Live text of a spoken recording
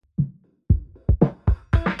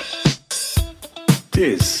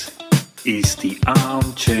This is the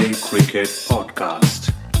Armchair Cricket Podcast.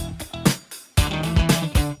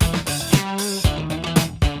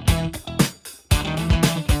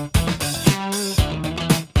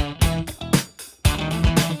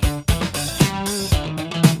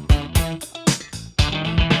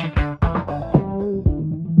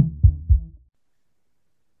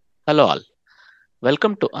 Hello, all.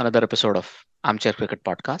 Welcome to another episode of Armchair Cricket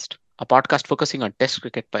Podcast, a podcast focusing on Test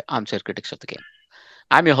cricket by armchair critics of the game.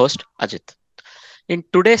 I'm your host, Ajit. In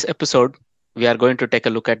today's episode, we are going to take a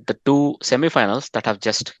look at the two semi-finals that have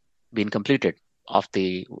just been completed of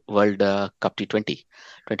the World Cup T20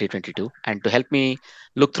 2022. And to help me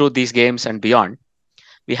look through these games and beyond,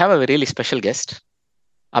 we have a really special guest,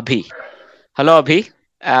 Abhi. Hello, Abhi.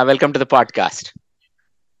 Welcome to the podcast.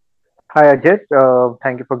 Hi Ajit,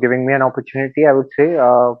 thank you for giving me an opportunity. I would say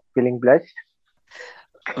feeling blessed.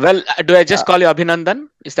 Well, do I Uh, just call you Abhinandan?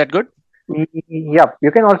 Is that good? yeah,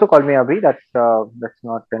 you can also call me Abhi. That's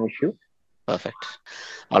not an issue. Perfect.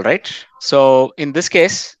 All right. So, in this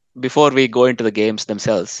case, before we go into the games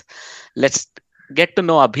themselves, let's get to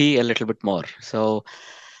know Abhi a little bit more. So,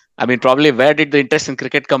 I mean, probably where did the interest in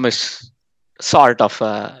cricket come is sort of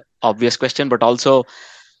a obvious question, but also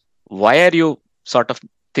why are you sort of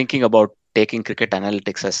thinking about taking cricket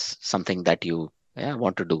analytics as something that you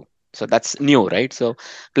want to do? So that's new, right? So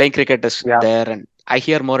playing cricket is Yeah. there, and I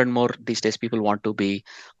hear more and more these days people want to be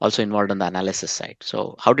also involved on the analysis side.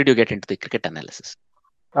 So how did you get into the cricket analysis?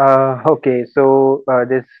 Okay. So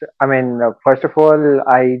this, I mean, first of all,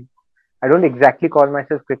 I don't exactly call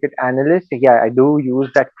myself cricket analyst. Yeah, I do use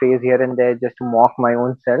that phrase here and there just to mock my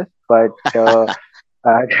own self. But uh,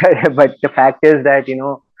 but the fact is that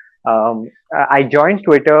I joined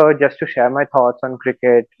Twitter just to share my thoughts on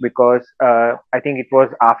cricket because I think it was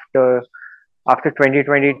after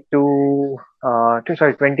 2022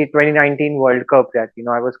 sorry 2019 World Cup that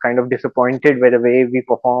I was kind of disappointed with the way we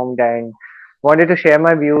performed and wanted to share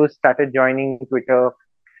my views. Started joining Twitter.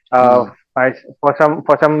 uh, Hmm.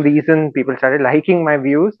 for some reason people started liking my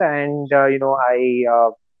views, and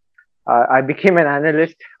I became an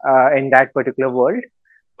analyst in that particular world.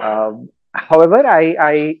 However,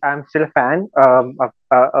 I am still a fan, a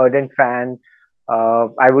ardent fan.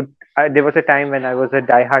 I would. There was a time when I was a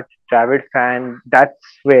diehard Dravid fan. That's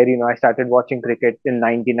where I started watching cricket in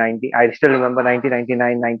 1990. I still remember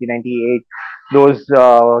 1999, 1998. Those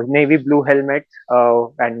navy blue helmets,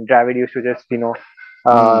 and Dravid used to just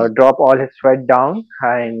Hmm. drop all his sweat down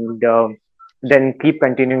and then keep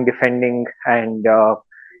continuing defending. And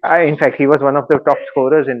in fact, he was one of the top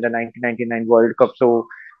scorers in the 1999 World Cup. So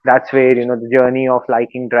that's where the journey of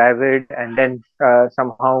liking Dravid, and then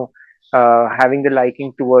somehow having the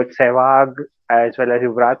liking towards Sehwag as well as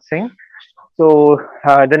Yuvraj Singh. So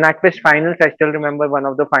the NatWest finals, I still remember one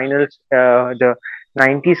of the finals. The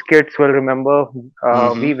 90s kids will remember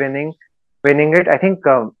Hmm. we winning it. I think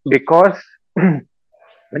because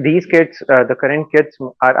these kids, the current kids,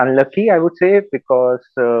 are unlucky. I would say because.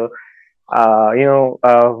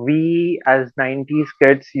 We as 90s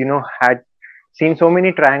kids, had seen so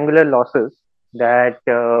many triangular losses that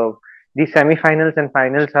the semifinals and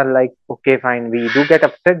finals are like, okay, fine, we do get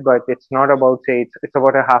upset, but it's not about, say, it's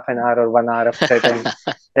about a half an hour or 1 hour upset and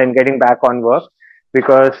then getting back on work,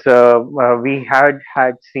 because we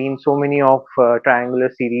had seen so many of triangular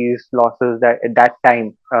series losses that at that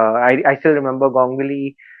time. I still remember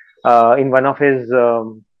Ganguly in one of his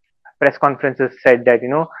press conferences said that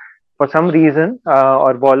for some reason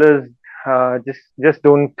our bowlers just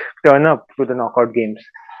don't turn up to the knockout games.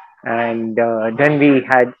 And then we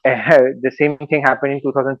had the same thing happen in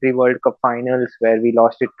 2003 World Cup finals where we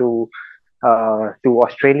lost it to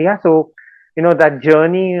Australia. So that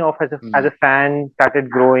journey of as a fan started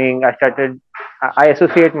growing. I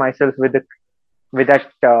associate myself with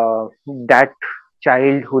that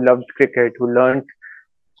child who loved cricket, who learned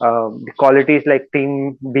the qualities like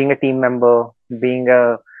being a team member, being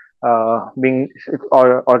a being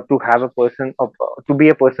or to have a person of to be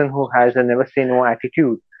a person who has a never say no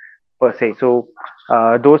attitude per se. So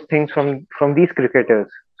those things from these cricketers.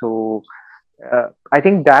 So I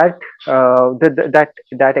think that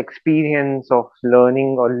that experience of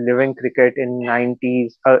learning or living cricket in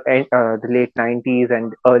 90s, the late 90s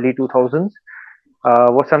and early 2000s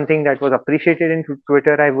was something that was appreciated in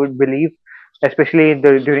Twitter, I would believe, especially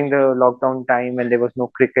during the lockdown time when there was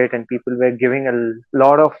no cricket and people were giving a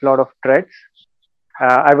lot of threats.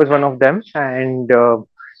 I was one of them, and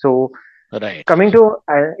so Right. coming to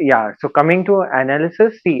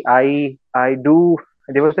analysis. See, I do.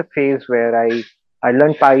 There was a phase where I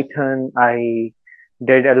learned Python. I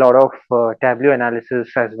did a lot of Tableau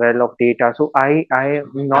analysis as well of data. So I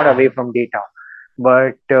am not away from data,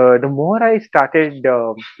 But the more I started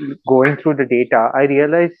going through the data, I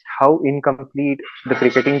realized how incomplete the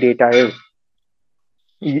cricketing data is.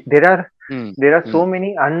 There are Mm, there are mm, so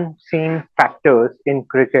many unseen factors in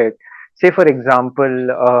cricket. Say, for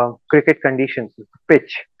example, cricket conditions,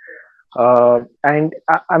 pitch, and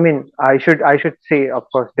I mean, I should say, of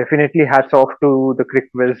course, definitely hats off to the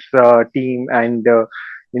CricViz team and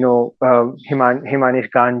Himanish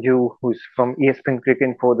Ganju, who's from ESPN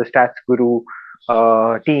Cricket for the Stats Guru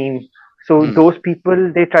team. So mm. those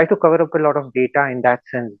people, they try to cover up a lot of data in that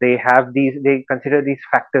sense. They consider these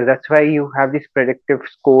factors. That's why you have these predictive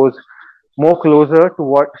scores more closer to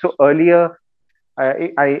what. So earlier,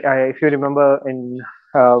 if you remember, in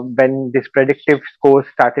when this predictive scores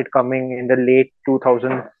started coming in the late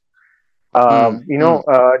 2000s, Mm, mm.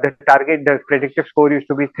 the predictive score used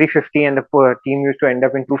to be 350, and the team used to end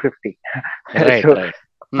up in 250. Right, So right.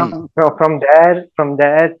 Mm, from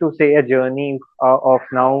there to say a journey of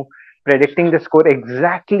now predicting the score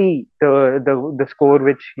exactly the score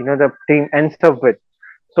which the team ends up with.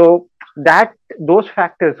 So that those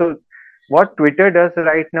factors. So what Twitter does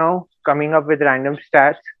right now, coming up with random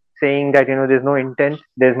stats saying that there's no intent,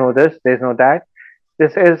 there's no this, there's no that.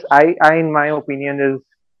 This is, I in my opinion, is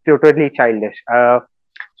totally childish.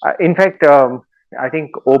 In fact, I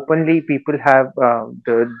think openly people have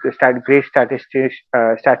great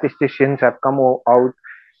statisticians have come out,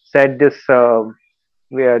 said this,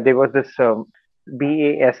 where there was this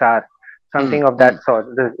BASR, mm, something of mm. that sort.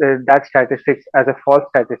 That statistics as a false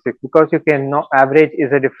statistics, because you cannot, average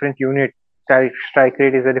is a different unit, strike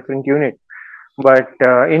rate is a different unit. But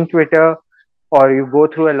in Twitter, or you go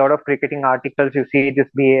through a lot of cricketing articles, you see this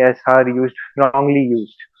BASR used, wrongly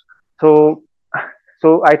used. So,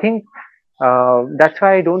 so I think that's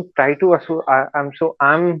why I don't try to.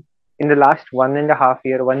 I'm in the last 1.5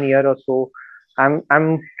 year, 1 year or so. I'm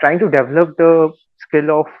trying to develop the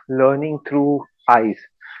skill of learning through eyes,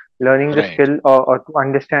 learning the Right. skill, or to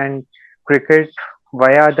understand cricket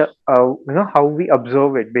via the how we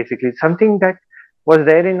observe it. Basically, something that was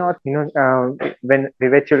there in our when we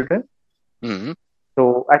were children. Mm,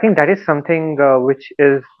 So I think that is something which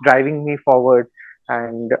is driving me forward,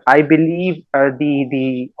 and I believe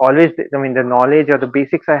the always, I mean, the knowledge or the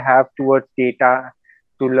basics I have towards data,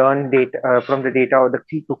 to learn data from the data, or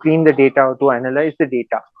to clean the data, or to analyze the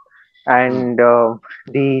data, mm. and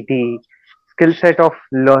the skill set of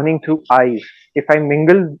learning through eyes. If I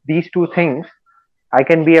mingle these two things, I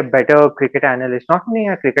can be a better cricket analyst, not only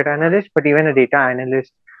a cricket analyst, but even a data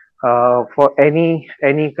analyst for any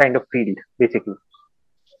kind of field, basically.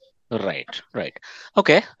 Right, right.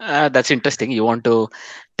 Okay, that's interesting. You want to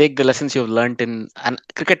take the lessons you've learned in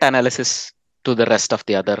cricket analysis to the rest of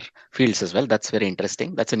the other fields as well. That's very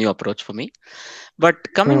interesting. That's a new approach for me. But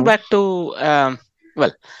Hmm.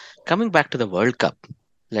 well, coming back to the World Cup,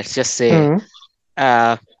 let's just say Hmm.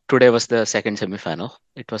 uh, today was the second semi-final.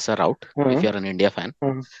 It was a rout if Hmm. you're an India fan.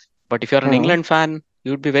 Hmm. But if you're an Hmm. England fan,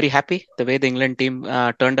 you'd be very happy the way the England team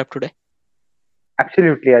turned up today.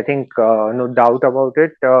 Absolutely, I think no doubt about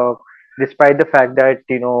it. Despite the fact that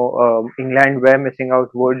England were missing out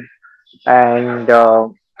Wood and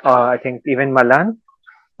I think even Malan,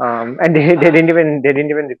 and they didn't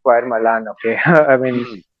even require Malan. Okay, I mean,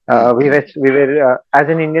 Mm, mm, we mm. were as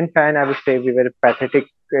an Indian fan, I would say we were pathetic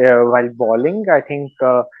while bowling.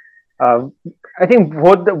 Uh, I think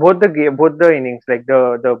both the innings, like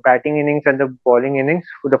the batting innings and the bowling innings,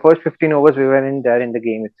 for the first 15 overs we were in there in the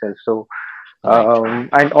game itself. So Right.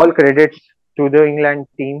 and all credits to the England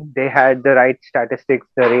team. They had the right statistics,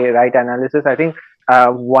 the right analysis. I think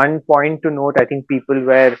one point to note, I think people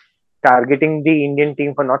were targeting the Indian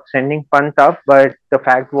team for not sending Pant up, but the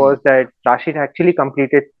fact was Mm, that Rashid actually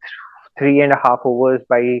completed 3.5 overs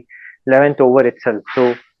by 11th over itself.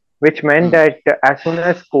 So, which meant mm. that as soon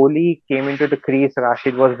as Kohli came into the crease,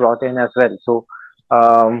 Rashid was brought in as well. So,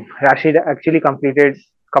 Rashid actually completed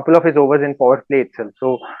a couple of his overs in power play itself.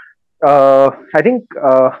 So, I think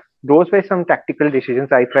those were some tactical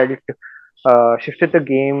decisions I felt shifted the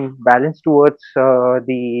game balance towards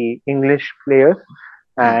the English players,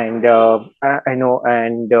 Mm. and I know,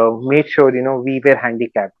 and made sure we were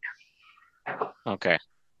handicapped. Okay.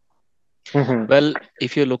 Hmm. Well,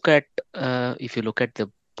 if you look at the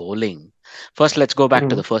bowling, first let's go back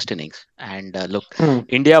to Hmm. the first innings and look. Hmm.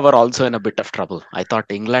 India were also in a bit of trouble. I thought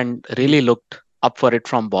England really looked up for it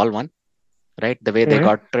from ball one, right? The way they Hmm.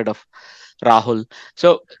 got rid of Rahul.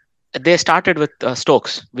 So they started with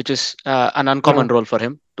Stokes, which is an Hmm. uncommon role for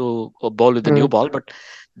him to bowl with the new Hmm. ball, but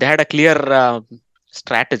they had a clear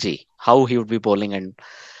strategy how he would be bowling, and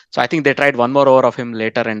so I think they tried one more over of him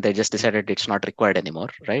later, and they just decided it's not required anymore,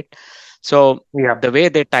 right? So Yeah. the way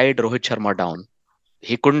they tied Rohit Sharma down.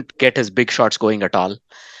 he couldn't get his big shots going at all.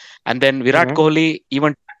 And then Virat Mm-hmm. Kohli,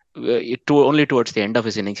 even only towards the end of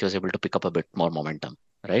his innings, he was able to pick up a bit more momentum,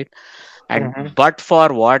 right? And Mm-hmm. but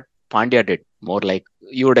for what Pandya did, more like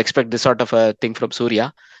you would expect this sort of a thing from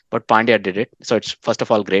Surya, but Pandya did it. So it's first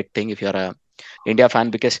of all great thing if you're a India fan,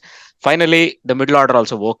 because finally the middle order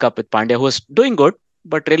also woke up with Pandya, who was doing good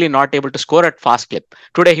but really not able to score at fast clip.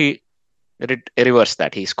 Today he reversed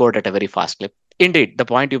that. He scored at a very fast clip. Indeed, the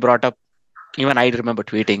point you brought up, even I remember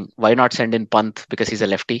tweeting, why not send in Pant because he's a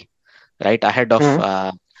lefty, right?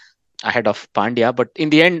 Mm-hmm. Ahead of Pandya, but in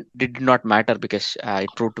the end, it did not matter because it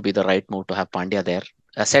proved to be the right move to have Pandya there.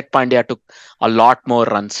 Set Pandya took a lot more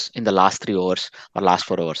runs in the last 3 overs or last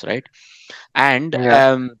 4 overs, right? And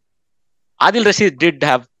Yeah. Adil Rashid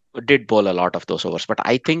did bowl a lot of those overs, but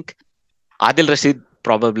I think Adil Rashid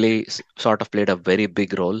probably sort of played a very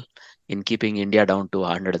big role in keeping India down to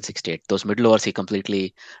 168. Those middle overs, he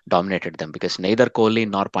completely dominated them because neither Kohli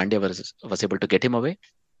nor Pandya was able to get him away.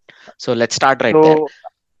 So let's start right there. So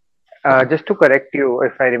Go on. just to correct you,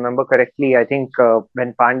 if I remember correctly, I think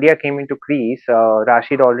when Pandya came into crease,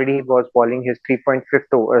 Rashid already was bowling his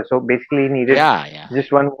 3.5th over. So basically, he needed Yeah, yeah.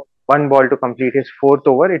 just one ball to complete his fourth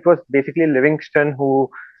over. It was basically Livingston who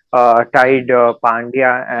tied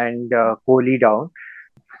Pandya and Kohli down.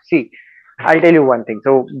 See, I'll tell you one thing.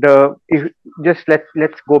 So just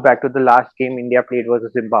let's go back to the last game India played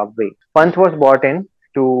versus Zimbabwe. Pant was brought in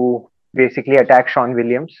to basically attack Sean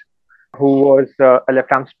Williams, who was a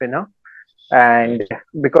left arm spinner, and Right.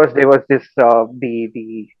 because there was this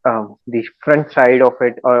the front side of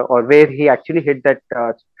it, or where he actually hit that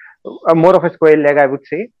more of a square leg, I would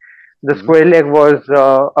say. The Mhm. square leg was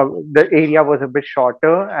the area was a bit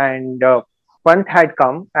shorter, and Pant had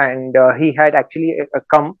come, and he had actually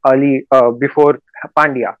come early before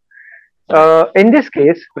Pandya. Right. In this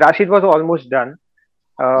case, Rashid was almost done.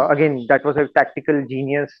 Mhm. Again, that was a tactical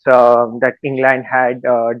genius that England had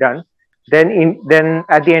done. Then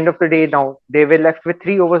at the end of the day, now they were left with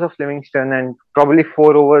 3 overs of Livingston and probably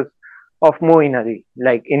 4 overs of Moeen Ali,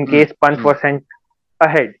 like in Mm, case Pant mm. was sent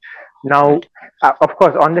ahead. Now, Right. of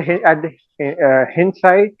course, on the at the hint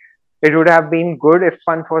side, it would have been good if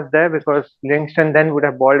Pant was there because Livingston then would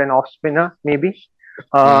have bowled an off spinner maybe,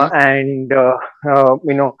 Mhm. and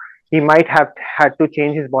he might have had to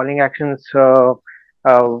change his bowling actions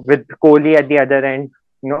with Kohli at the other end,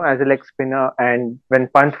 as a leg spinner, and when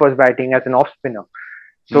Pant was batting as an off spinner.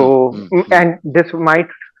 Mm, So, mm, mm. and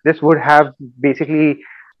this would have basically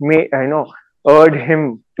made urged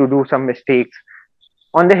him to do some mistakes.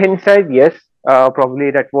 On the hint side, yes,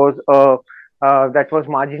 probably that was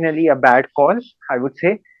marginally a bad call, I would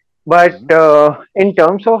say. But Mhm. in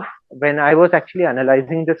terms of when I was actually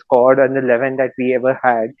analyzing the squad and the 11 that we ever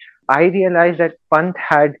had, I realized that Pant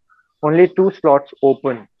had only two slots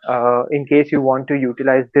open in case you want to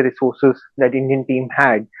utilize the resources that Indian team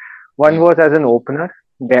had. One Mm. was as an opener,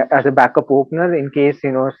 as a backup opener in case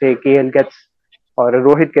say KL gets or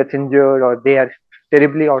Rohit gets injured or they are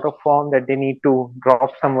terribly out of form that they need to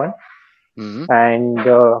drop someone, Mhm.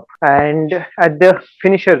 and at the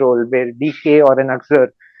finisher role where DK or an Axar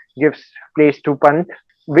gives place to Pant.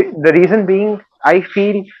 The reason being, I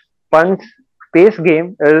feel Pant's pace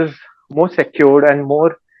game is more secured and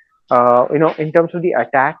more, in terms of the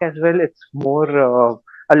attack as well, it's more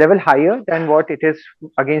a level higher than what it is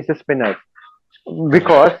against the spinners. Right.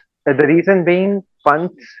 Because the reason being,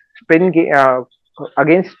 Pant's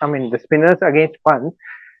against, I mean, the spinners against Pant,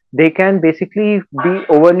 they can basically be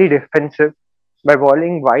overly defensive by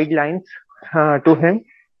bowling wide lines to him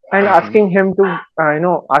and Mhm. asking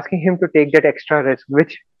him to take that extra risk,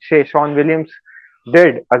 which say Sean Williams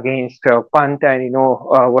did against Pant, and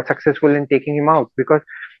was successful in taking him out because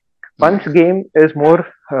Mm. Pant's game is more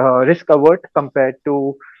risk avert compared to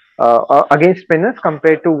against spinners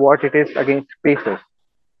compared to what it is against pacers.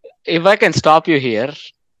 If I can stop you here,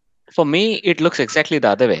 for me, it looks exactly the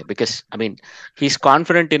other way because, I mean, he's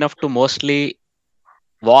confident enough to mostly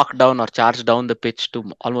walk down or charge down the pitch to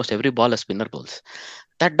almost every ball a spinner bowls.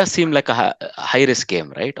 That does seem like a high risk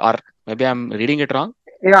game, right? Or maybe I'm reading it wrong.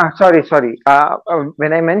 Yeah, sorry.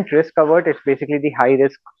 When I meant risk avert, it's basically the high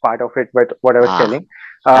risk part of it, but what I was Ah, telling.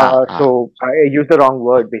 ah. So I used the wrong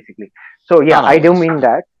word basically. So No, yeah, no I do worries. mean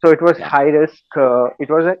that. So it was Yeah. high risk.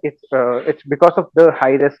 It's because of the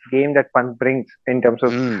high risk game that Pant brings in terms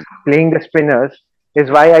of Mm. playing the spinners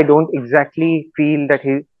is why I don't exactly feel that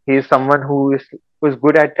he is someone who's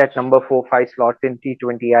good at that number 4-5 slot in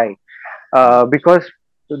T20I. Mm. Because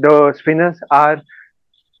the spinners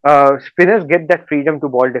get that freedom to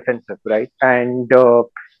ball defensive, right? And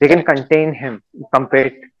they can Correct. contain him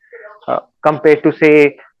compared compared to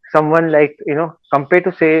say someone like compared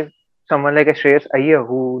to say someone like a Shreyas Iyer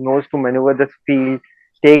who knows to maneuver the field,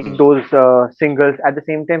 take Mm, those singles, at the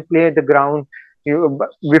same time play the ground.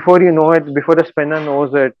 Before you know it, before the spinner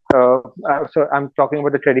knows it. So I'm talking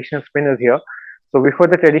about the traditional spinners here. So before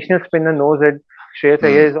the traditional spinner knows it, Shreyas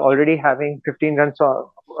Iyer mm, is already having 15 runs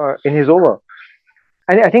in his over.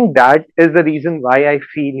 And I think that is the reason why I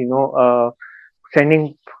feel,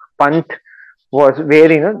 sending Pant was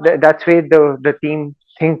where, that's where the team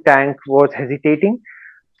think tank was hesitating.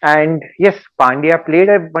 And yes, Pandya played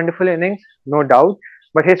a wonderful innings, no doubt,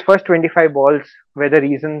 but his first 25 balls were the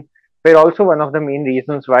reason, were also one of the main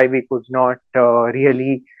reasons why we could not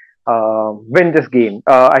really win this game.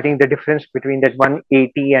 I think the difference between that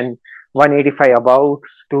 180 and 185 about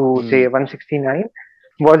to say mm. 169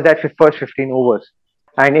 was that first 15 overs.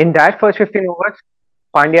 And in that first 15 overs,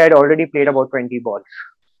 Pandya had already played about 20 balls.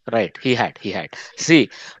 Right. He had. See,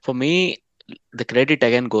 for me, the credit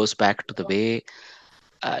again goes back to the way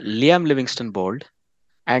Liam Livingston bowled.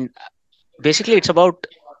 And basically, it's about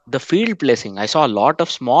the field placing. I saw a lot of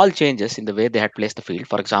small changes in the way they had placed the field.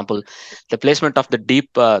 For example, the placement of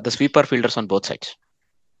the sweeper fielders on both sides.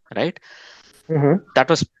 Right. Mm-hmm. That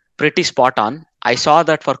was pretty spot on. I saw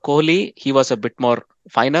that for Kohli, he was a bit more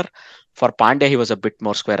finer. For Pandya, he was a bit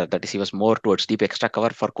more squarer. That is, he was more towards deep extra cover.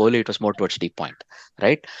 For Kohli, it was more towards deep point.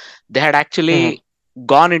 Right. They had Mm-hmm. actually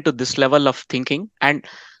gone into this level of thinking, and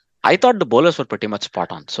I thought the bowlers were pretty much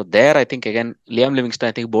spot on. So there, I think again, Liam Livingston,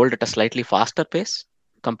 I think bowled at a slightly faster pace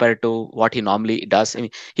compared to what he normally does. I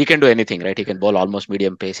mean, he can do anything, right? He can bowl almost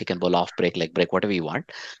medium pace. He can bowl off break, leg break, whatever you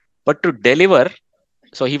want. But to deliver,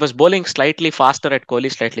 so he was bowling slightly faster at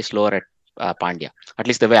Kohli, slightly slower at Pandya. At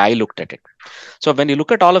least the way I looked at it. So when you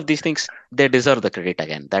look at all of these things, they deserve the credit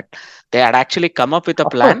again that they had actually come up with a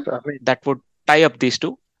Of course, plan I mean, that would tie up these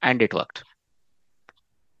two, and it worked.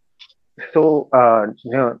 so,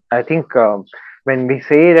 I think when we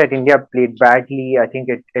say that India played badly, I think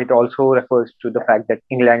it also refers to the fact that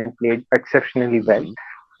England played exceptionally well.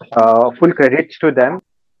 Hmm. Full credits to them.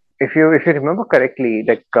 If you remember correctly,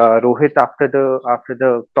 like Rohit after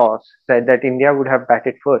the toss said that India would have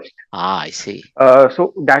batted first. Ah, I see.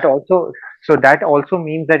 So that also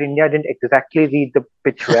means that India didn't exactly read the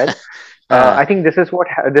pitch well. uh, I think this is what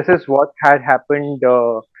had happened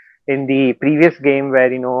in the previous game where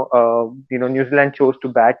New Zealand chose to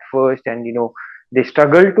bat first, and they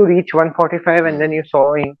struggled to reach 145, and then hmm, you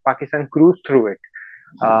saw in Pakistan cruise through it.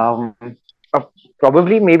 Um, uh,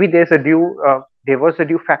 Probably maybe there was a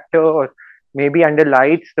due factor, or maybe under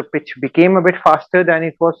lights the pitch became a bit faster than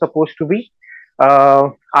it was supposed to be.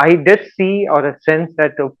 I did see or a sense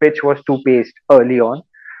that the pitch was too paced early on.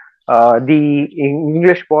 The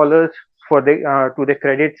English bowlers, to their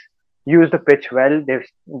credits, used the pitch well.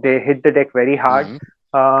 They hit the deck very hard.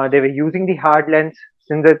 hmm, They were using the hard lengths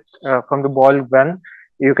from the ball one.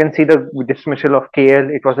 You can see the dismissal of KL.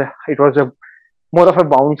 It was a more of a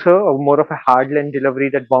bouncer or more of a hard length delivery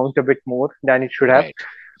that bounced a bit more than it should have. right.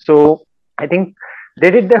 So I think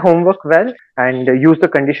they did their homework well and used the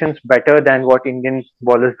conditions better than what Indian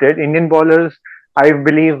bowlers did. Indian bowlers, I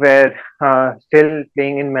believe, were still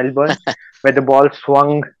playing in Melbourne, where the ball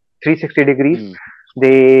swung 360 degrees. Hmm,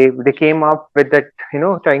 They came up with that,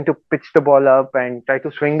 trying to pitch the ball up and try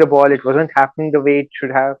to swing the ball. It wasn't happening the way it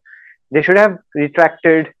should have. They should have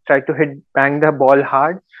retracted, tried to bang the ball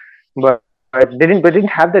hard, but they didn't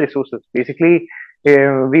have the resources. Basically,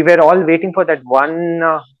 we were all waiting for that one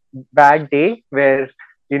bad day where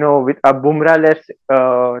with a Bumrah-less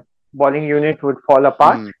bowling unit would fall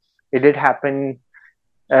apart. hmm. It did happen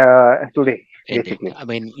today, Indeed. basically. I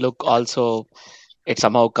mean, look, also, it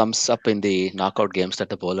somehow comes up in the knockout games that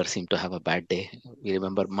the bowler seem to have a bad day. We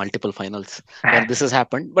remember multiple finals where this has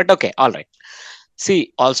happened, but okay, all right.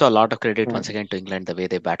 See, also a lot of credit once Mm. again to England, the way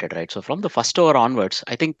they batted, right? So from the first over onwards,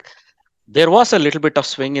 I think there was a little bit of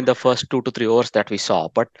swing in the first 2 to 3 overs that we saw.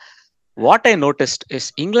 But what I noticed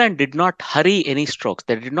is England did not hurry any strokes.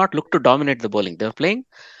 They did not look to dominate the bowling. They were playing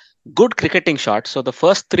good cricketing shots. So the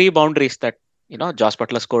first three boundaries that Josh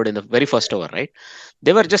Butler scored in the very first over, right?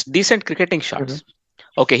 They were just decent cricketing Mhm. shots.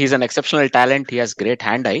 Okay, he's an exceptional talent. He has great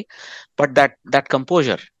hand eye, but that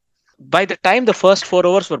composure. By the time the first 4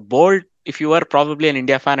 overs were bowled, if you were probably an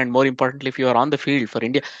India fan, and more importantly, if you were on the field for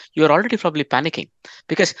India, you were already probably panicking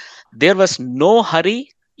because there was no hurry.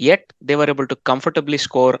 Yet they were able to comfortably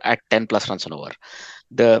score at 10 plus runs an over.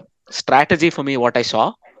 The strategy for me, what I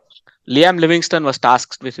saw, Liam Livingston was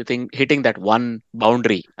tasked with hitting that one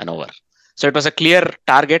boundary and over. So it was a clear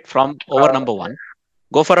target from over Uh, number one.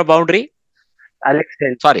 Go for a boundary. Alex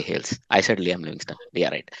Hill. Sorry, Hales. I said Liam Livingston. Yeah,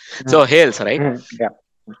 right. Mhm. So Hales, right? Mhm. Yeah.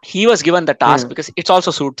 he was given the task Hmm. because it's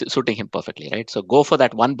also suiting him perfectly, right? So go for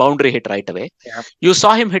that one boundary hit right away. Yeah. You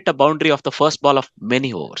saw him hit a boundary of the first ball of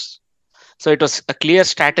many overs. So it was a clear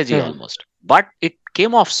strategy Hmm. almost. But it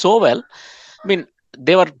came off so well. I mean,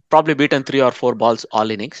 they were probably beaten 3 or 4 balls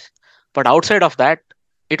all innings. But outside of that,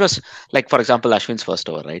 it was like, for example, Ashwin's first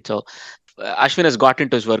over, right? So Ashwin has got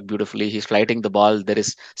into his work beautifully. He's flighting the ball. There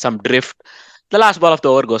is some drift. The last ball of the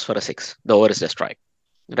over goes for a six. The over is destroyed,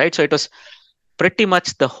 right? So it was pretty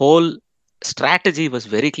much the whole strategy was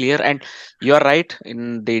very clear. And you're right,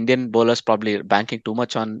 in the Indian bowlers probably banking too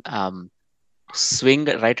much on swing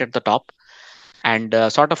right at the top and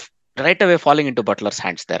sort of right away falling into Butler's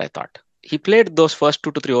hands there. I thought he played those first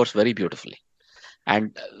 2 to 3 overs very beautifully.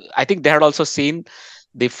 And I think they had also seen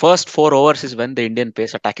the first 4 overs is when the Indian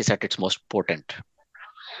pace attack is at its most potent.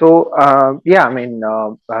 So, yeah, I mean,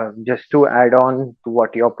 just to add on to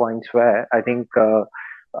what your points were, I think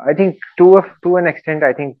to an extent,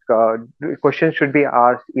 I think the questions should be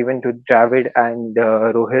asked even to Dravid and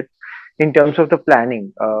Rohit in terms of the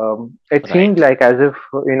planning. It seemed Right. like as if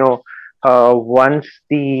you know, once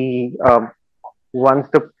once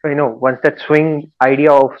that swing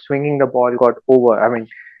idea of swinging the ball got over, I mean,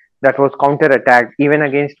 that was counter-attacked even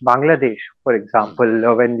against Bangladesh, for Mm,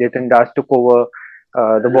 example, when Liton Das took over,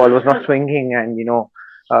 the ball was not swinging, and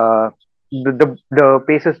the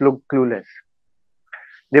pacers looked clueless.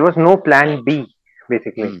 There was no plan right. B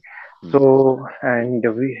basically. Mm, mm, So, and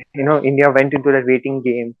India went into that waiting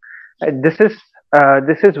game. This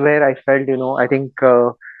is where I felt, I think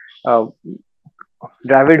uh,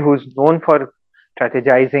 Dravid, who's known for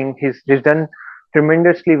strategizing, he's done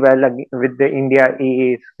tremendously well with the India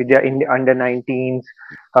A's, with the under 19s,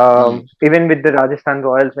 mm, even with the Rajasthan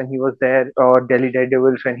Royals when he was there, or Delhi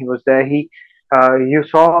Daredevils when he was there. You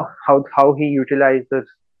saw how he utilized those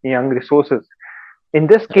young resources. In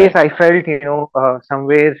this case, right. I felt,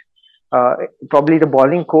 somewhere uh, probably the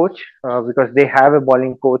bowling coach, because they have a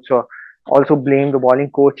bowling coach, so also blame the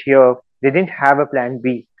bowling coach here. They didn't have a plan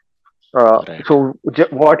B. Right.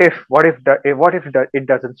 What if it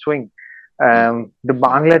doesn't swing? Mm, The mm,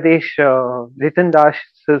 Bangladesh Ritan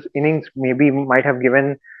Das's innings maybe might have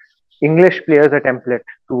given English players a template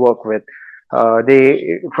to work with.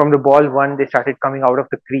 They from the ball one, they started coming out of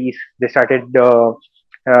the crease. They started, uh,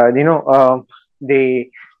 you know, uh, they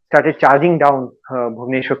started charging down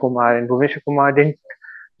Bhuvneshwar Kumar, and Bhuvneshwar Kumar didn't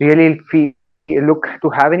really look to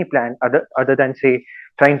have any plan other than say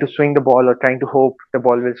trying to swing the ball or trying to hope the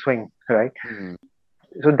ball will swing, right? mm,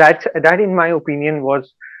 So that in my opinion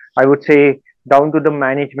was, I would say, down to the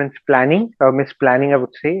management's planning, misplanning, I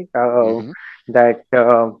would say, mhm. that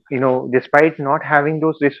despite not having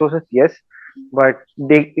those resources, yes, but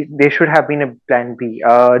they should have been a plan B.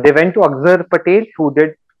 They went to Akzar Patel, who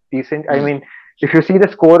did decent. I Mm, mean, if you see the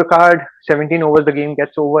scorecard, 17 overs the game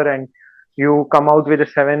gets over, and you come out with a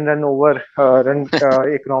 7 run over run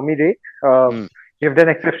economy rate. mm, You've done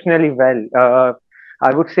exceptionally well.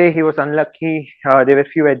 I would say he was unlucky. There were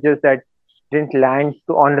few edges that didn't land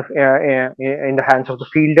in the hands of the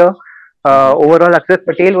fielder. mhm. Overall, Akshar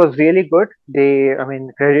Patel was really good. I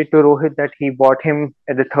mean, credit to Rohit that he bought him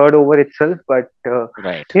at the third over itself. But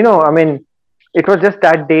Right. I mean, it was just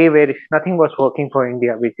that day where nothing was working for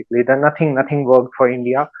India. Basically, nothing worked for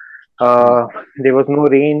India. Mm. Uh, there was no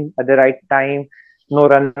rain at the right time, no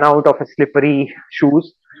run out of a slippery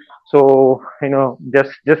shoes. So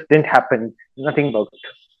just didn't happen. Nothing worked.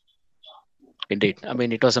 Indeed. I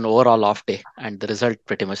mean, it was an overall off day, and the result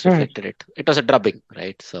pretty much Hmm. reflected it. It was a drubbing,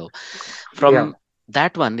 right? So, Yeah. from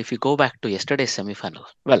that one, if you go back to yesterday's semi-final,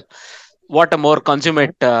 well, what a more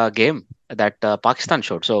consummate game that Pakistan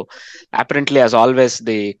showed. So, apparently, as always,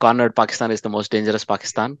 the cornered Pakistan is the most dangerous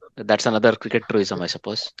Pakistan. That's another cricket truism, I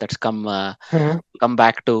suppose. That's Hmm. come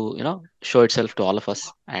back to show itself to all of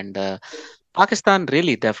us. And Pakistan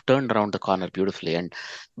really they've turned around the corner beautifully. And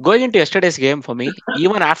going into yesterday's game for me,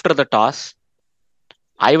 even after the toss,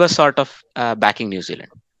 I was sort of backing New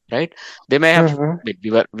Zealand, right? They may have. Hmm.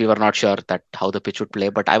 We were not sure that how the pitch would play,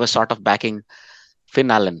 but I was sort of backing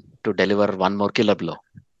Finn Allen to deliver one more killer blow,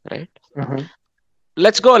 right? Hmm.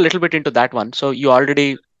 Let's go a little bit into that one. So you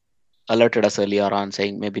already alerted us earlier on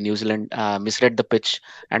saying maybe New Zealand misread the pitch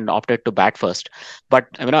and opted to bat first. But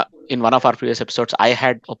I mean, in one of our previous episodes, I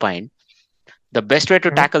had opined the best way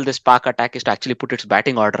to tackle this Pak attack is to actually put its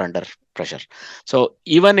batting order under pressure. So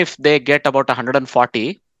even if they get about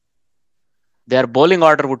 140, their bowling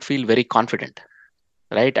order would feel very confident,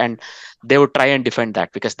 right? And they would try and defend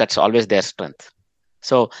that because that's always their strength.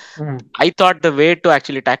 So Mm. I thought the way to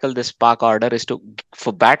actually tackle this Park order is to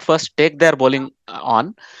for bat first, take their bowling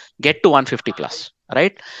on, get to 150 plus,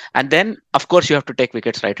 right? And then of course you have to take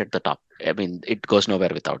wickets right at the top. I mean, it goes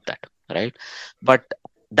nowhere without that, right? But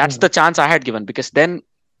that's the Mm. chance I had given, because then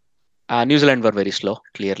New Zealand were very slow,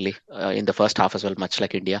 clearly, in the first half as well, much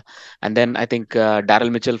like India. And then I think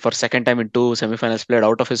Daryl Mitchell, for second time in two semifinals, played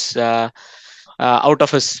out of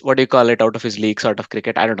his, what do you call it, out of his league sort of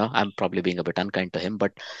cricket. I don't know. I'm probably being a bit unkind to him,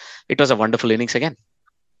 but it was a wonderful innings again.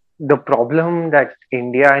 The problem that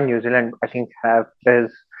India and New Zealand, I think, have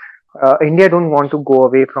is India don't want to go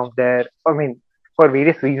away from their. I mean, for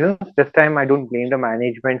various reasons. This time, I don't blame the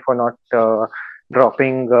management for not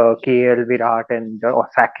dropping KL Virat and or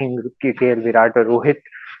sacking KL Virat or Rohit,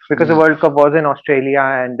 because the Mm, World Cup was in Australia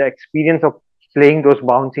and the experience of playing those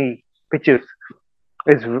bouncy pitches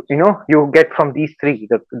is, you get from these three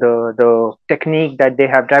the technique that they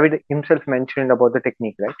have. Dravid himself mentioned about the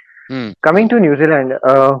technique, right? mm, Coming mm, to New Zealand,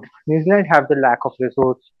 New Zealand have the lack of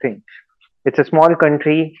resource thing. It's a small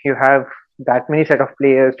country. You have that many set of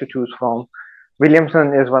players to choose from.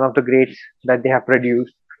 Williamson is one of the greats that they have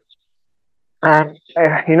produced, and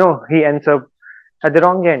he ends up at the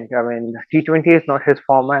wrong end. I mean, T20 is not his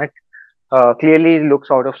format. Clearly looks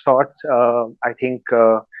out of sorts. I think,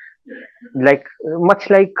 like much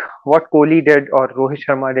like what Kohli did or Rohit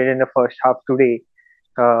Sharma did in the first half today,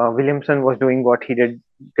 Williamson was doing what he did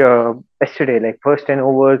yesterday. Like first 10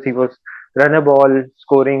 overs, he was run a ball,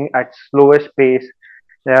 scoring at slowest pace.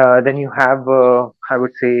 Then you have, I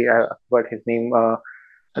would say, what his name,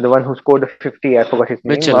 the one who scored the 50. I forgot his name.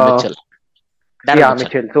 Mitchell, Mitchell, Daryl Yeah, Mitchell.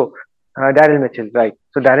 Mitchell. So Daryl Mitchell, right?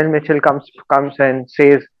 So Daryl Mitchell comes and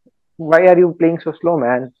says, "Why are you playing so slow,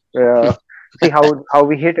 man? See how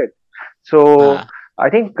we hit it." So uh, I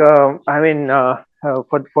think, for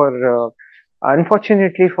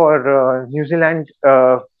unfortunately for New Zealand,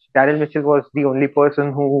 Daryl Mitchell was the only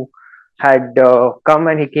person who had come,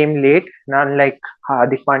 and he came late. Not like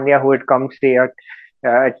Hardik Pandya, who had come stay at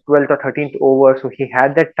 12th or 13th over, so he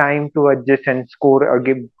had that time to adjust and score or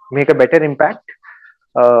make a better impact.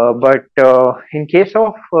 But in case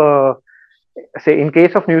of in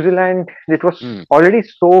case of New Zealand, it was mm, already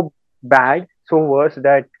so bad, so worse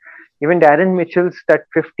that even Darren Mitchell's that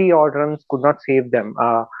 50 odd runs could not save them.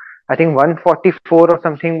 I think 144 or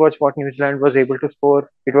something was what New Zealand was able to score.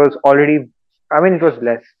 It was already, I mean, it was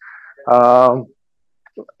less. Um,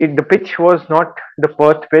 the pitch was not the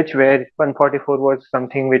Perth pitch where 144 was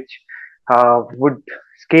something which would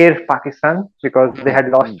scare Pakistan because they mm, had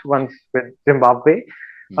lost mm, once with Zimbabwe.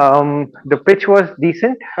 mm, The pitch was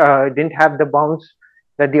decent, didn't have the bounce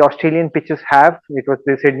that the Australian pitches have. It was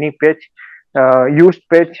the Sydney pitch, used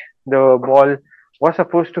pitch. The ball was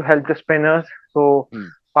supposed to help the spinners. So mm.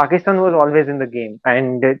 Pakistan was always in the game,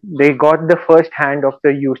 and they got the first hand of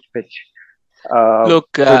the used pitch.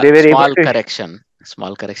 Look, So they were able small to. correction.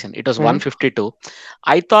 Small correction. It was Hmm? 152.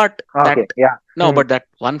 I thought that Okay, yeah. no, Hmm. but that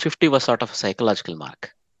 150 was sort of a psychological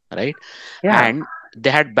mark, right? Yeah. And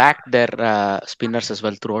they had backed their spinners as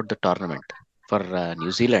well throughout the tournament. For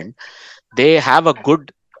New Zealand, they have a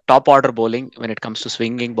good top order bowling when it comes to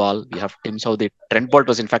swinging ball. You have Tim Southee. Trent Bolt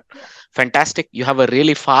was in fact fantastic. You have a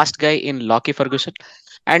really fast guy in Lockie Ferguson,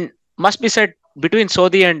 and must be said, between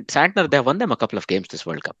Southee and Santner, they have won them a couple of games this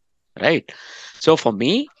World Cup, right? So for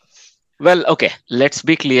me, well, okay, let's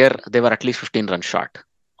be clear. They were at least 15 runs short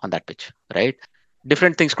on that pitch, right?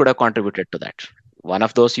 Different things could have contributed to that. One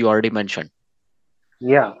of those you already mentioned.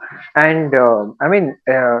 Yeah, and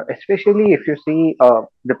especially if you see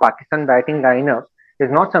the Pakistan batting lineup is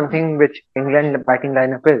not Mm, something which England batting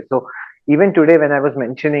lineup is. So even today, when I was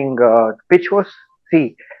mentioning pitch was,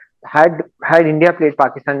 see, had India played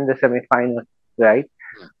Pakistan in the semi-final, right?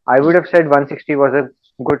 mm, I would mm, have said 160 was a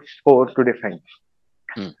good score to defend.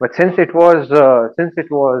 mm, But since it was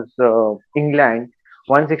England,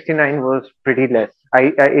 169 was pretty less.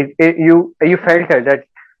 You felt that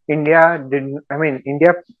India didn't. I mean,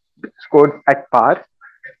 India scored at par,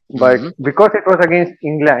 but mm, because it was against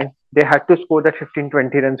England, they had to score that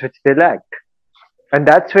 15-20 runs which they lacked, and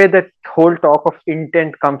that's where that whole talk of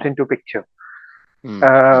intent comes into picture. mm,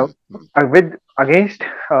 Uh, mm, mm, with against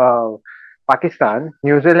Pakistan,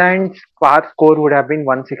 New Zealand's par score would have been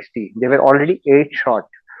 160. They were already eight short.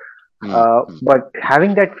 mm, mm, But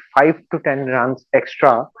having that 5 to 10 runs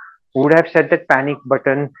extra would have set that panic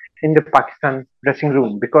button in the Pakistan dressing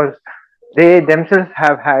room because they themselves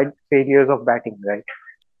have had failures of batting, right?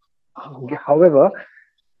 However,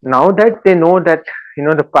 now that they know that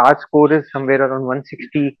the past score is somewhere around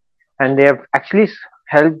 160, and they have actually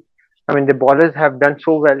held. I mean, the bowlers have done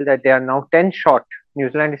so well that they are now 10 short. New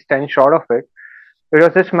Zealand is 10 short of it. It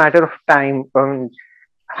was just a matter of time.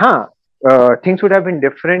 things would have been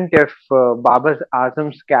different if Babar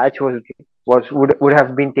Azam's catch would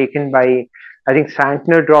have been taken by, I think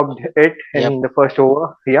Santner dropped it Yep. in the first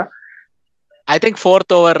over. Yeah. I think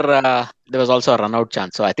fourth over, there was also a run out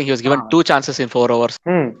chance. So I think he was given Ah. two chances in 4 overs.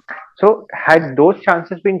 So had those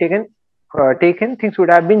chances been taken, things would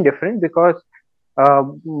have been different because, uh,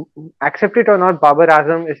 accept it or not, Babar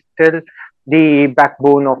Azam is still the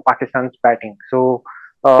backbone of Pakistan's batting. So,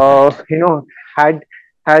 Right.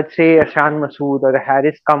 had say a Shan Masood or a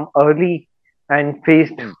Harris come early and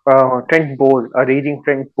faced Hmm. Trent Bolt, a raging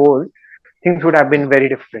Trent Bolt, things would have Hmm. been very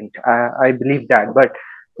different. I believe that, but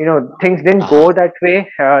things didn't Uh-huh. go that way.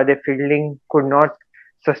 The fielding could not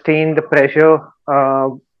sustain the pressure.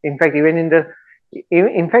 In fact,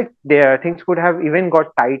 in fact, the things could have even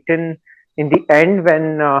got tightened in the end when,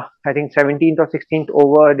 I think 17th or 16th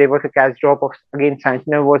over there was a catch drop of, again,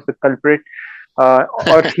 Santner was the culprit,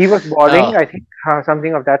 or he was bowling, Oh, I think,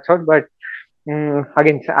 something of that sort. But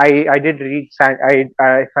again, I did read.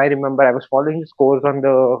 If I remember, I was following the scores on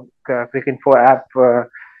the Cricinfo app,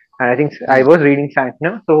 and I think I hmm. was reading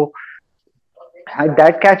Santner. So had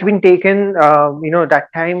that catch been taken, that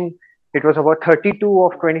time it was about 32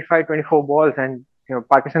 of 25, 24 balls, and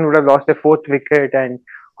Pakistan would have lost their fourth wicket. And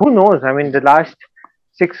who knows? I mean, Hmm. the last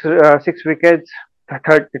six wickets,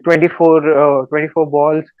 24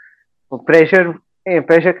 balls, pressure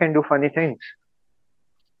pressure can do funny things.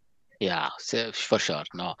 Yeah, so for sure.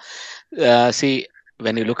 No. See,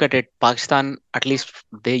 when you look at it, Pakistan, at least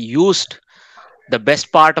they used the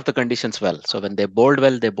best part of the conditions well. So when they bowled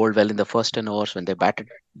well in the first 10 overs. When they batted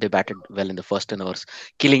well in the first 10 overs,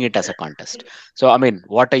 killing it as a contest. So, I mean,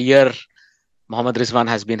 what a year Mohammad Rizwan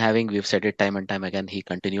has been having. We've said it time and time again. He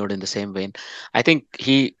continued in the same vein. I think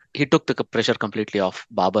he took the pressure completely off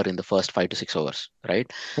Babar in the first 5 to 6 overs,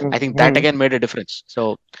 right? I think that Mm-hmm. again made a difference.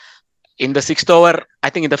 So in the sixth over, I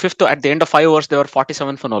think in the fifth, at the end of 5 overs, they were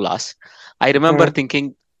 47 for no loss. I remember Mm-hmm.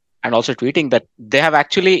 thinking and also tweeting that they have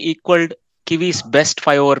actually equaled Kiwi's best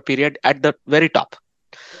 5 over period at the very top.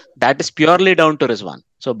 That is purely down to Rizwan.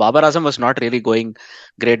 So Babar Azam was not really going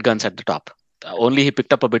great guns at the top. Only he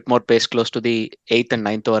picked up a bit more pace close to the eighth and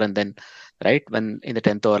ninth over, and then right when in the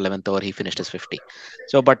 10th over, 11th over, he finished his 50.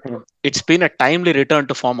 So, but it's been a timely return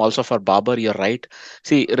to form also for Babar. You're right.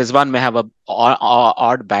 See, Rizwan may have a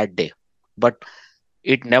odd bad day, but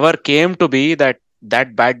it never came to be that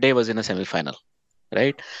that bad day was in a semi-final,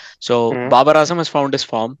 right? So Mm-hmm. Babar Azam has found his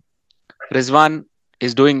form. Rizwan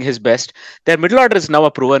is doing his best. Their middle order is now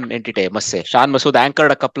a proven entity, I must say. Shan Masood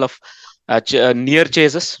anchored a couple of near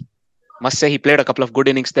chases. Must say he played a couple of good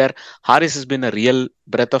innings there. Haris has been a real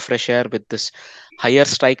breath of fresh air with this higher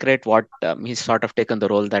strike rate. What he's sort of taken the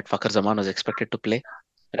role that Fakhar Zaman was expected to play,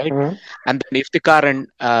 right? Mm-hmm. And then Iftikhar and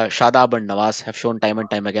Shadab and Nawaz have shown time and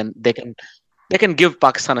time again they can give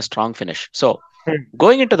Pakistan a strong finish. So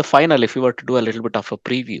going into the final, if we were to do a little bit of a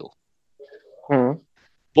preview, Mm-hmm.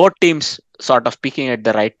 both teams sort of peaking at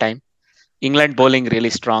the right time. England bowling really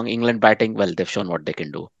strong. England batting, well, they've shown what they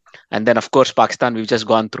can do. And then, of course, Pakistan, we've just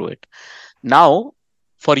gone through it. Now,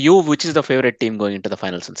 for you, which is the favorite team going into the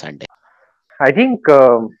finals on Sunday? I think,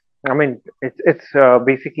 I mean, it's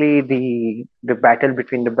basically the battle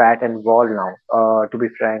between the bat and ball now. To be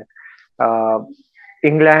frank, uh,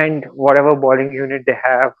 England, whatever bowling unit they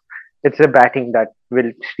have, it's the batting that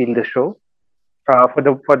will steal the show.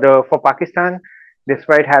 For Pakistan,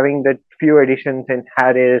 despite having the few additions in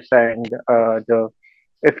Harris and the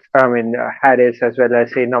if I mean Harris as well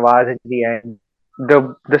as say Nawaz at the end,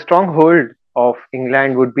 the stronghold of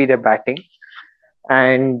England would be their batting,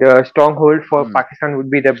 and the stronghold for Hmm. Pakistan would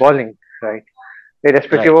be their bowling, right?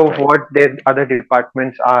 Irrespective Right, of right. what their other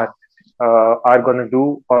departments are going to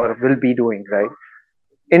do or will be doing, right?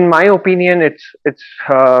 In my opinion, it's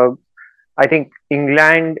I think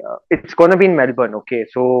England. It's going to be in Melbourne. Okay,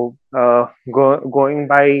 so going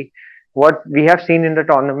by what we have seen in the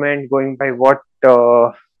tournament, going by what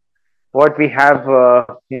we have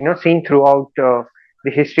seen throughout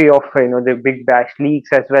the history of the Big Bash leagues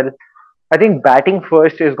as well. I think batting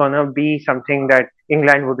first is gonna be something that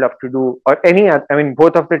England would love to do, or I mean,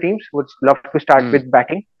 both of the teams would love to start Hmm. with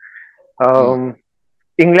batting. Hmm. Um,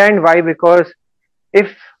 England, why? Because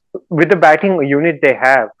if with the batting unit they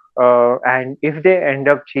have, and if they end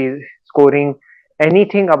up scoring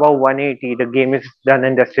anything above 180, the game is done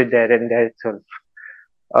and dusted there and there itself.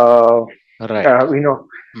 Uh, Right. you know,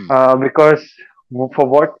 Hmm. because for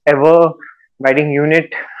whatever batting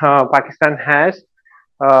unit Pakistan has,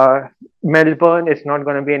 uh, Melbourne is not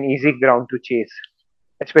going to be an easy ground to chase,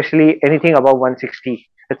 especially anything above 160.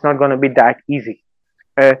 It's not going to be that easy.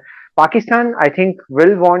 Uh, Pakistan, I think,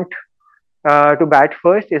 will want to bat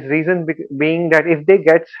first is reason being that if they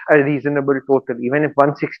get a reasonable total, even if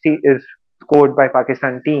 160 is scored by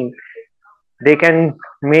Pakistan team, they can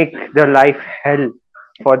make the life hell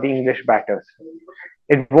for the English batters.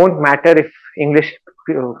 It won't matter if English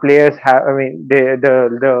players have. I mean,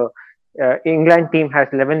 the England team has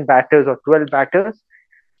 11 batters or 12 batters.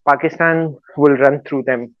 Pakistan will run through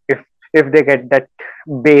them if they get that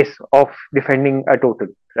base of defending a total,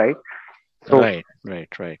 right? So Right, right,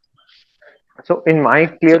 right. so in my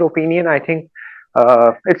So, clear opinion, I think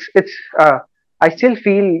it's I still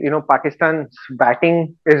feel Pakistan's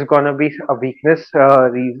batting is gonna be a weakness.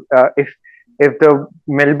 If the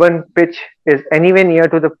Melbourne pitch is anywhere near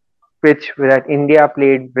to the pitch that India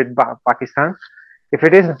played with Pakistan, if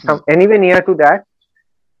it is hmm, anywhere near to that,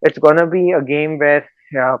 it's gonna be a game where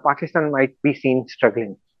Pakistan might be seen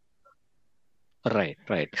struggling. right,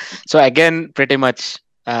 right. So again, pretty much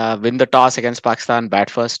win the toss against Pakistan, bat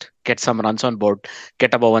first, get some runs on board,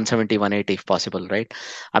 get above 170, 180 if possible, right?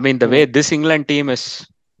 I mean, the Hmm. way this England team is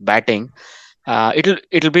batting,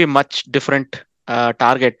 it'll be much different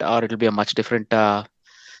target, or it'll be a much different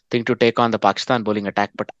thing to take on the Pakistan bowling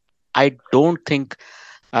attack. But I don't think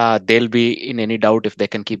they'll be in any doubt if they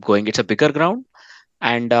can keep going. It's a bigger ground,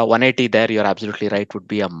 and 180 there, you're absolutely right, would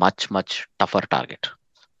be a much, much tougher target,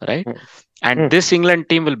 right? Hmm. And Hmm. this England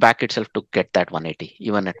team will back itself to get that 180,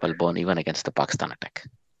 even at Melbourne, even against the Pakistan attack.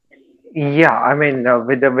 Yeah, I mean,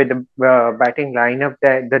 with the batting lineup,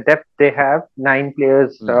 that the depth they have, 9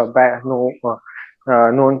 players Mm. no,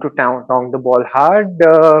 known to tong the ball hard.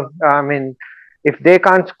 I mean, if they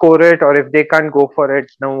can't score it or if they can't go for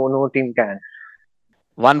it, no team can.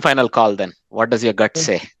 One final call then. What does your gut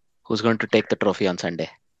say? Who's going to take the trophy on Sunday?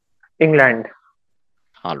 England.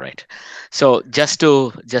 All right. So just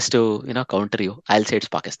to counter you, I'll say it's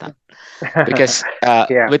Pakistan, because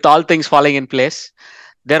Yeah. with all things falling in place,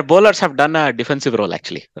 their bowlers have done a defensive role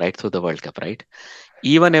actually right through the World Cup, right?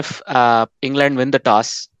 Even if England win the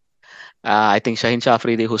toss, I think Shaheen Shah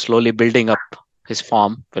Afridi, who's slowly building up his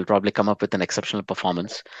form, will probably come up with an exceptional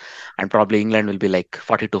performance, and probably England will be like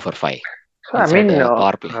 42 for 5 So I inside mean, a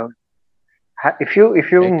power play, if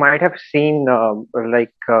you right? might have seen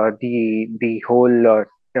like the whole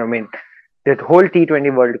I mean the whole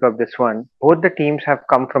T20 World Cup, this one, both the teams have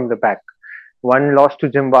come from the back. One lost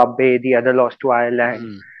to Zimbabwe, the other lost to Ireland.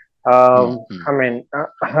 Mm, mm, mm, I mean,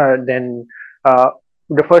 then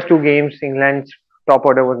the first two games, England's top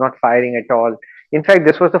order was not firing at all. In fact,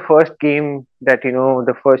 this was the first game that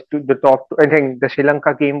the first two, the top. I think the Sri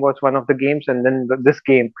Lanka game was one of the games, and then this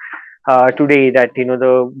game today that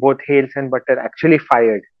the both Hales and Butter actually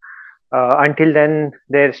fired. Until then,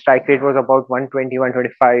 their strike rate was about 120,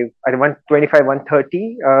 125, 125,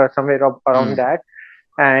 130, somewhere around mm, that.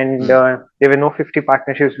 And mm, there were no 50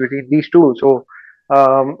 partnerships between these two. So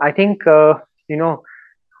I think, you know,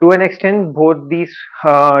 to an extent, both these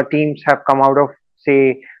teams have come out of,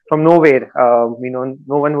 say, from nowhere.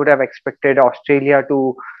 No one would have expected Australia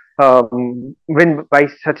to win by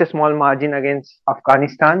such a small margin against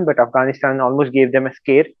Afghanistan, but Afghanistan almost gave them a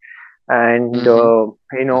scare. And, mm-hmm,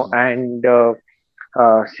 mm-hmm.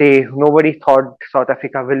 say nobody thought South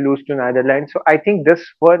Africa will lose to Netherlands. So I think this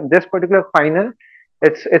particular final,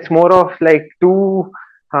 it's more of like two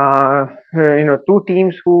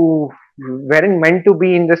teams who weren't meant to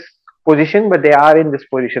be in this position, but they are in this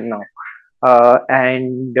position now.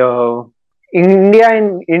 And India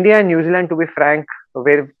and New Zealand, to be frank,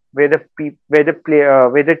 where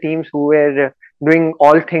the teams who were doing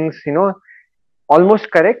all things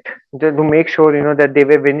almost correct to make sure that they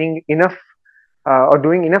were winning enough or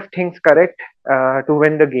doing enough things correct to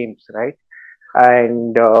win the games, right?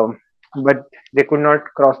 And but they could not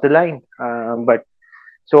cross the line. But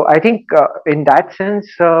so I think in that sense,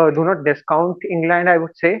 do not discount England. I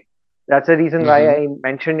would say that's the reason why Mm-hmm. I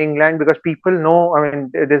mentioned England, because people know. I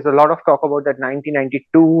mean, there's a lot of talk about that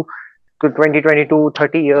 1992 to 2022,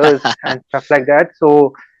 30 years and stuff like that.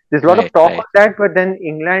 So there's a lot of Right, talk right. of that, but then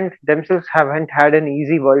England themselves haven't had an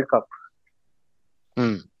easy World Cup.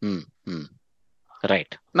 Mm, mm, mm.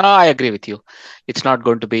 Right. No, I agree with you. It's not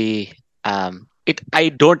going to be. It. I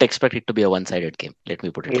don't expect it to be a one-sided game. Let me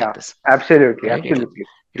put it like Yeah, this. absolutely, Right. absolutely.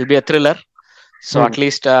 It'll be a thriller. So Hmm. at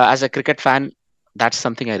least as a cricket fan, that's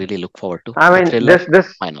something I really look forward to. I A mean, thriller this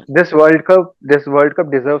final. This World Cup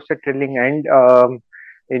deserves a thrilling end.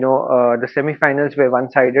 The semi-finals were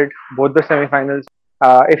one-sided. Both the semi-finals,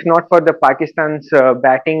 if not for the Pakistan's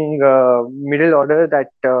batting middle order that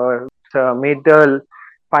made the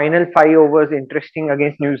final 5 overs interesting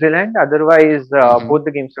against New Zealand. Otherwise, Hmm. both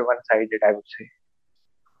the games were one-sided, I would say.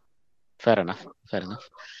 Fair enough. Fair enough.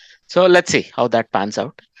 So let's see how that pans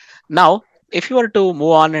out. Now, if you were to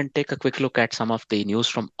move on and take a quick look at some of the news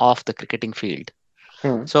from off the cricketing field,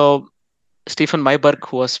 Hmm. so Stephen Myberg,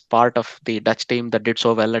 who was part of the Dutch team that did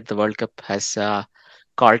so well at the World Cup, has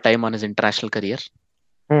called time on his international career.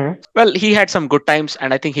 Hmm. Well, he had some good times,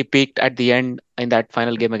 and I think he peaked at the end in that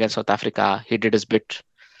final game against South Africa. He did his bit,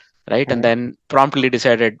 right, and Hmm. then promptly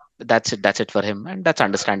decided that's it for him, and that's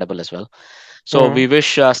understandable as well. So Hmm. we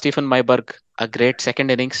wish Stephen Myberg a great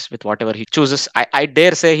second innings with whatever he chooses. I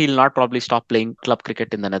dare say he'll not probably stop playing club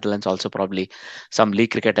cricket in the Netherlands, also probably some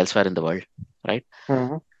league cricket elsewhere in the world, right?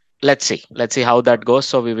 Hmm. Let's see how that goes.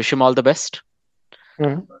 So we wish him all the best.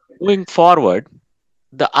 Hmm. Moving forward,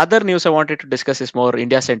 the other news I wanted to discuss is more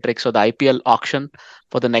India centric. So the IPL auction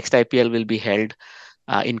for the next IPL will be held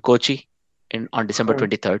in Kochi on December Hmm.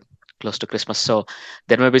 23rd, close to Christmas. So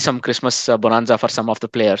there may be some Christmas bonanza for some of the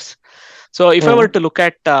players. So Hmm. if I were to look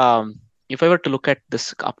at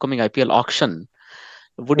this upcoming IPL auction,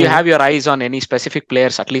 would you Hmm. have your eyes on any specific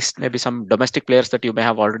players, at least maybe some domestic players that you may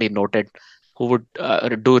have already noted who would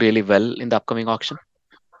do really well in the upcoming auction?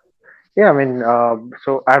 Yeah, I mean,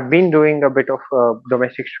 so I've been doing a bit of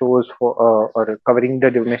domestic shows for or covering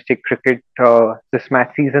the domestic cricket this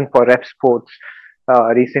match season for Rep Sports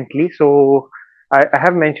recently. So I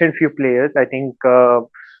have mentioned few players. I think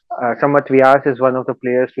Samat Vyas is one of the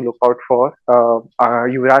players to look out for.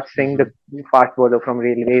 Yuvraj Singh, the Hmm. fast bowler from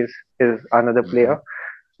Railways, is another Hmm. player.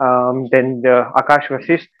 Then Akash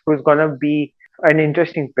Vasisht, who's gonna be an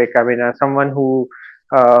interesting pick. I mean, someone whom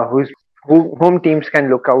teams can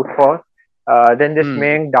look out for. Then this Hmm.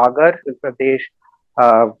 Mayank Dagar, Pradesh,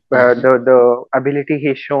 Hmm. the ability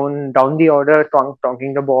he's shown down the order,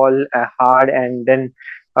 tonking the ball hard and then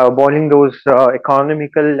bowling those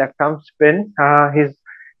economical left arm spin.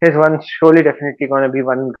 He's one surely definitely going to be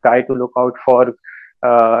one guy to look out for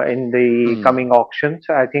in the Hmm. coming auctions,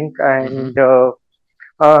 I think. And Hmm.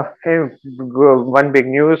 hey, one big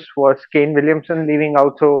news was Kane Williamson leaving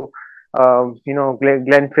out. So,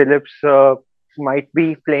 Glenn Phillips might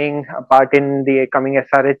be playing a part in the coming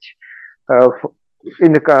SRH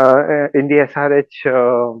in the SRH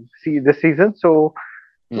this season. So,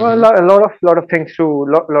 well, Hmm. a lot of things to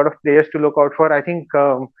lot of players to look out for. I think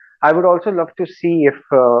I would also love to see if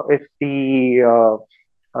the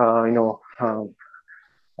you know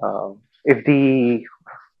if the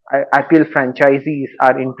IPL franchisees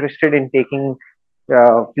are interested in taking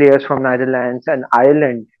players from Netherlands and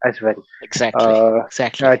Ireland as well. Exactly. Uh,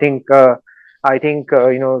 Exactly. I think there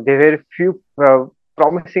were a few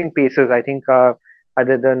promising pacers. I think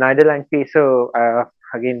the Netherlands pacer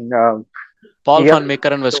again. Paul Yep. van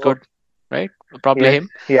Meekeren was So good, right? Probably yes, him.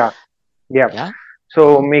 yeah, yeah. Yeah.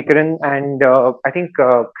 So Hmm. Makaran and I think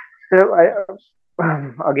so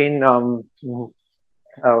again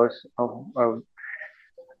was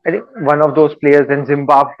I think one of those players in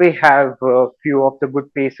Zimbabwe have a few of the good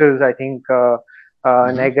pacers. I think Hmm.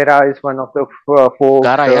 Negara is one of the folks.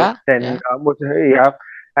 Gara, yeah. Then Yeah. yeah,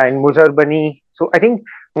 and Muzarbani. So I think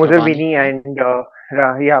Rabani, Muzarbini yeah. and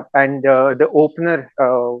yeah, and the opener.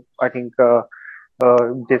 I think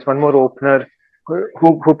there's one more opener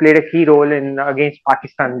who played a key role in against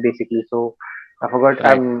Pakistan basically. So I forgot.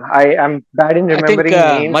 Right. I am bad in I think remembering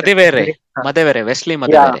names, Madivere. especially. Madivere. Wesley Yeah,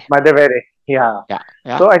 Madivere. Madhavere. Yeah. Yeah.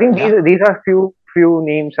 Yeah. So I think Yeah. these are few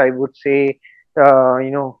names I would say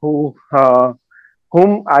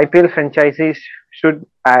whom IPL franchises should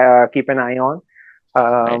keep an eye on.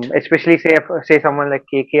 Right. Especially say someone like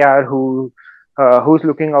KKR who's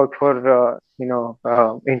looking out for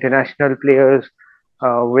international players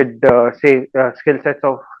with say skill sets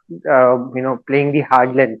of playing the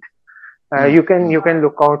hard length. Hmm. Hmm. You can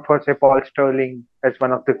look out for say Paul Sterling as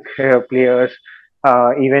one of the players.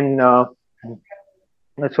 Even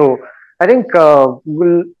so, I think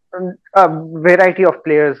will a variety of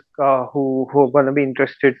players who are going to be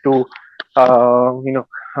interested to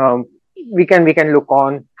um, we can look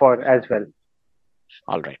on for as well.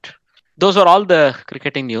 All right. Those are all the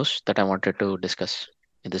cricketing news that I wanted to discuss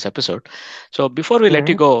in this episode. So before we let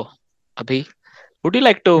you Hmm. go, Abhi, would you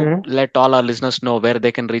like to Hmm. let all our listeners know where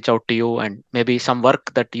they can reach out to you and maybe some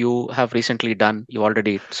work that you have recently done? You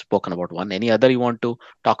already spoken about one. Any other you want to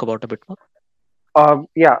talk about a bit more?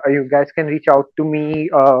 Yeah, you guys can reach out to me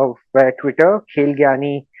via Twitter, Khel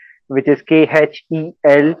Gyani, which is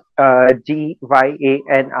KHEL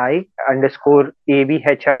GYANI underscore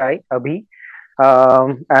ABHI Abhi.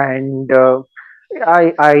 And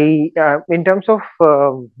in terms of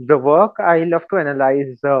the work, I love to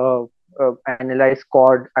analyze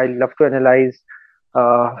squad. I love to analyze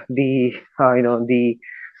the the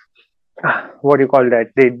what do you call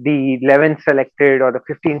that the 11 selected or the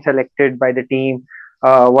 15 selected by the team.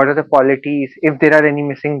 what are the qualities, if there are any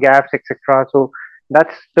missing gaps, etc. So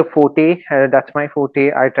that's the forte. That's my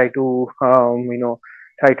forte. I try to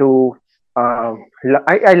try to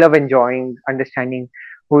I love enjoying understanding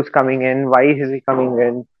who's coming in, why is he coming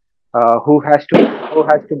in, who has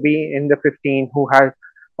to be in the 15, who has,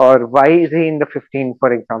 or why is he in the 15,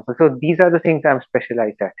 for example. So these are the things I'm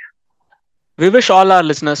specialized at. We wish all our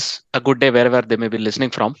listeners a good day wherever they may be listening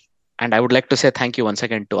from. And I would like to say thank you once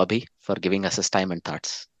again to Abhi for giving us his time and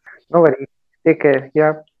thoughts. No worries. Take care.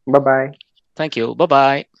 Yeah. Bye bye. Thank you. Bye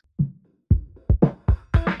bye.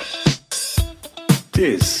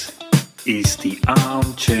 This is the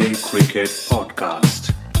Armchair Cricket Podcast.